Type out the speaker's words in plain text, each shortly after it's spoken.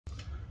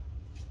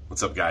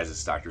What's up, guys?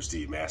 It's Dr.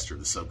 Steve, master of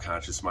the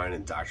subconscious mind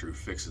and doctor who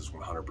fixes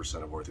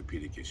 100% of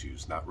orthopedic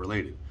issues not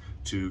related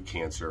to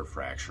cancer,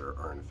 fracture,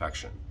 or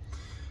infection.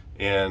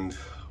 And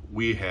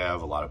we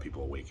have a lot of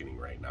people awakening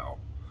right now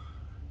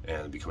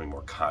and becoming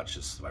more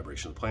conscious. The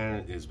vibration of the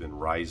planet has been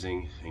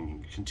rising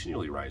and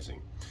continually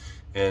rising.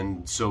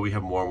 And so we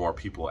have more and more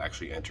people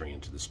actually entering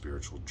into the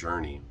spiritual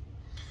journey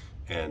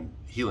and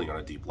healing on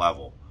a deep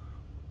level.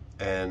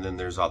 And then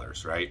there's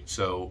others, right?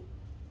 So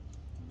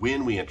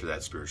when we enter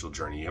that spiritual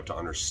journey, you have to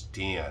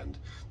understand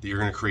that you're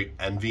going to create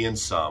envy in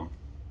some,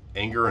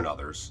 anger in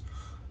others,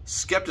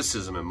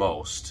 skepticism in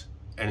most,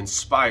 and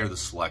inspire the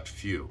select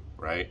few,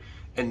 right?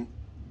 And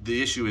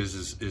the issue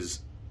is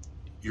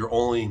you're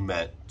only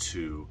meant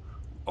to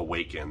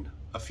awaken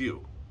a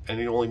few, and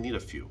you only need a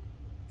few.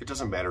 It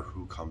doesn't matter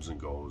who comes and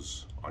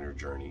goes on your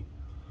journey.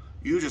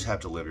 You just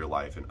have to live your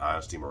life in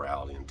honesty,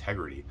 morality,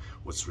 integrity,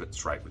 what's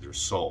right with your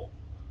soul.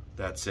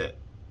 That's it.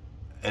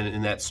 And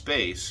in that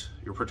space,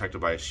 you're protected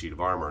by a sheet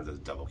of armor that the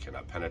devil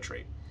cannot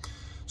penetrate.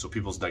 So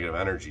people's negative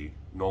energy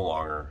no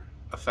longer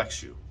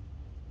affects you.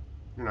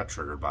 You're not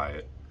triggered by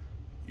it.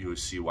 You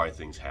see why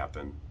things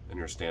happen, and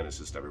you understand it's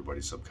just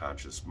everybody's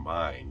subconscious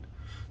mind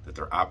that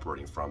they're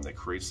operating from that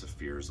creates the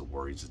fears, the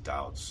worries, the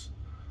doubts,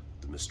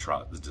 the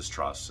mistrust, the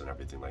distrust, and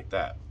everything like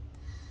that.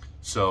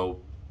 So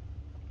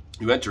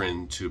you enter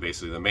into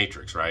basically the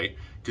matrix, right?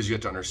 Because you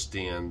have to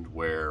understand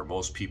where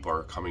most people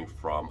are coming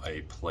from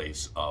a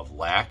place of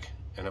lack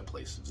and a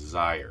place of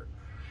desire.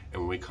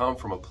 And when we come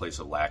from a place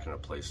of lack and a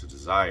place of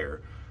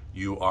desire,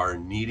 you are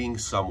needing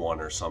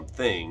someone or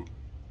something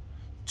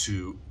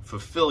to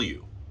fulfill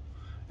you.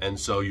 And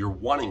so you're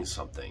wanting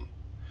something.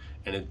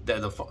 And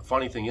the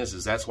funny thing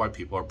is that's why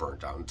people are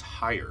burnt out and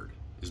tired,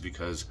 is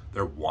because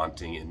they're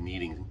wanting and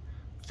needing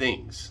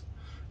things.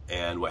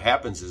 And what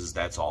happens is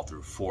that's all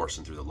through force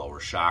and through the lower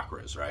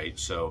chakras, right?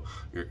 So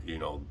you're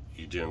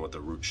dealing with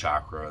the root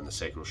chakra and the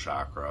sacral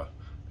chakra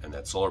and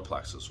that solar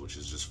plexus, which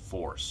is just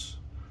force,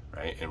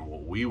 right? And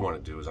what we want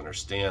to do is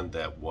understand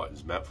that what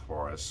is meant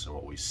for us and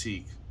what we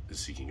seek is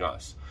seeking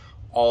us.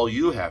 All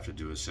you have to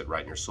do is sit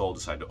right in your soul,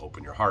 decide to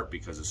open your heart,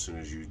 because as soon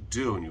as you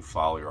do and you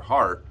follow your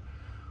heart,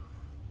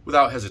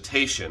 without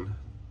hesitation,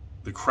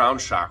 the crown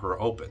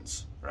chakra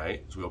opens,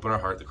 right? As we open our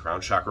heart, the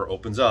crown chakra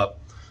opens up,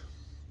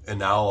 and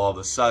now all of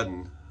a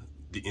sudden,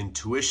 the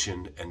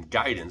intuition and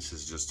guidance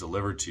is just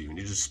delivered to you, and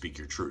you just speak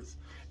your truth.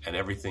 And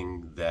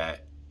everything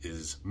that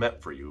is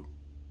meant for you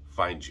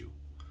finds you.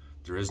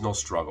 There is no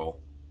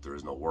struggle, there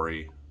is no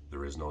worry,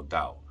 there is no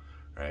doubt,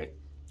 right?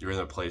 You're in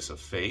a place of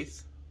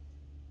faith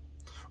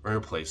or in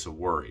a place of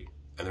worry,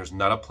 and there's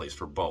not a place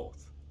for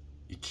both.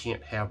 You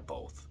can't have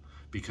both,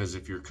 because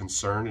if you're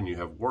concerned and you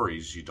have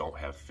worries, you don't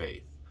have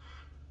faith,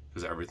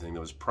 because everything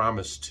that was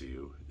promised to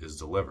you is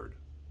delivered.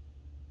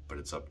 But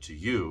it's up to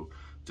you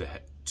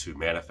to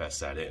manifest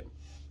that in.